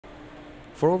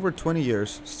For over 20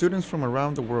 years, students from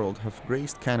around the world have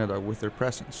graced Canada with their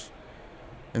presence.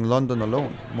 In London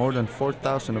alone, more than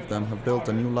 4,000 of them have built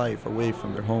a new life away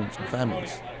from their homes and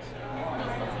families.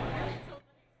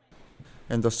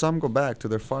 And though some go back to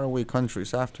their faraway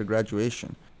countries after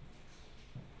graduation,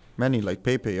 many, like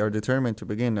Pepe, are determined to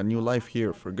begin a new life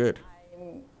here for good.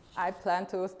 I plan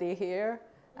to stay here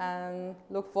and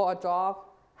look for a job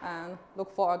and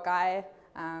look for a guy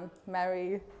and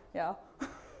marry, yeah.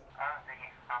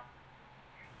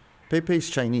 Pepe is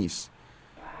Chinese.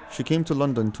 She came to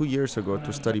London 2 years ago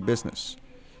to study business.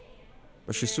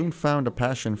 But she soon found a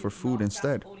passion for food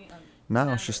instead.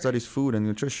 Now she studies food and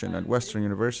nutrition at Western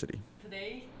University.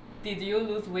 Today, did you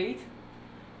lose weight?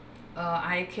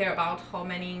 I care about how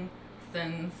many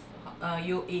things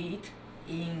you eat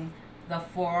in the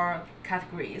 4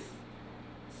 categories.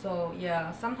 So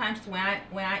yeah, sometimes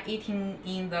when I eating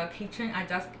in the kitchen, I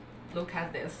just look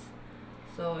at this.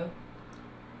 So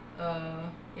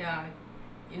yeah,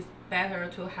 it's better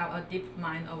to have a deep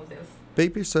mind of this.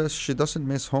 Pepe says she doesn't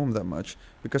miss home that much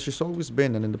because she's always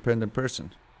been an independent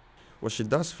person. What she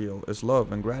does feel is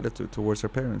love and gratitude towards her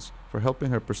parents for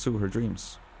helping her pursue her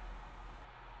dreams.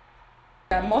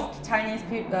 Most Chinese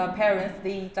parents,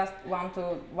 they just want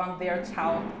their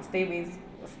child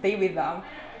stay with them,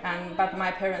 but my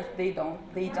parents, they don't.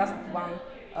 They just want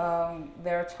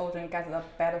their children get a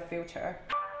better future.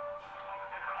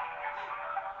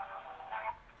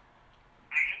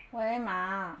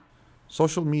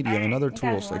 Social media and other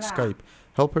tools like Skype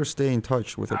help her stay in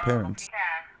touch with her parents.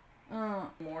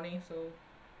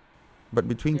 But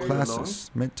between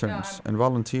classes, midterms, and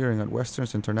volunteering at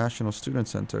Western's International Student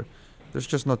Center, there's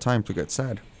just no time to get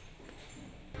sad.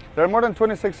 There are more than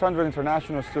 2,600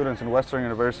 international students in Western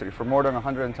University from more than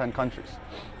 110 countries.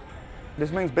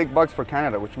 This means big bucks for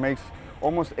Canada, which makes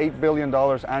almost $8 billion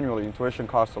annually in tuition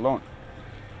costs alone.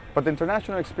 But the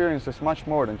international experience is much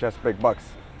more than just big bucks.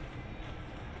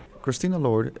 Christina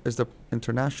Lord is the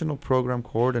International Program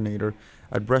Coordinator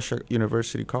at Brescia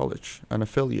University College, an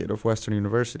affiliate of Western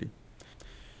University.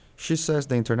 She says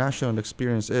the international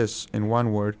experience is, in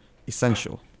one word,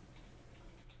 essential.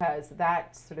 Because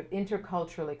that sort of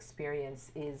intercultural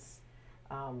experience is,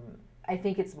 I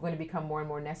think it's going to become more and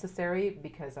more necessary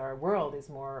because our world is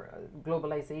more,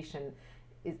 globalization,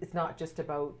 it's not just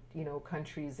about, you know,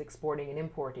 countries exporting and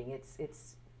importing,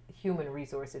 it's human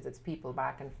resources, it's people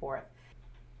back and forth.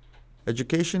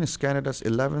 Education is Canada's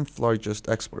 11th largest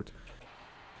export.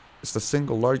 It's the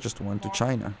single largest one to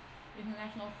China.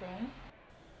 International friends.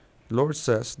 Lord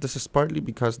says this is partly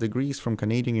because degrees from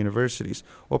Canadian universities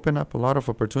open up a lot of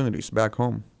opportunities back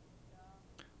home.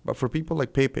 But for people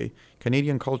like Pepe,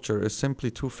 Canadian culture is simply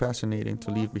too fascinating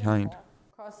to leave behind.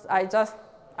 Because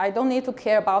I don't need to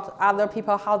care about other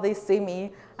people, how they see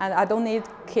me, and I don't need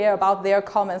to care about their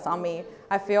comments on me.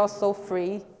 I feel so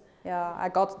free. Yeah, I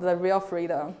got the real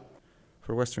freedom.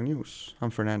 For Western News,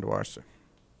 I'm Fernando Arce.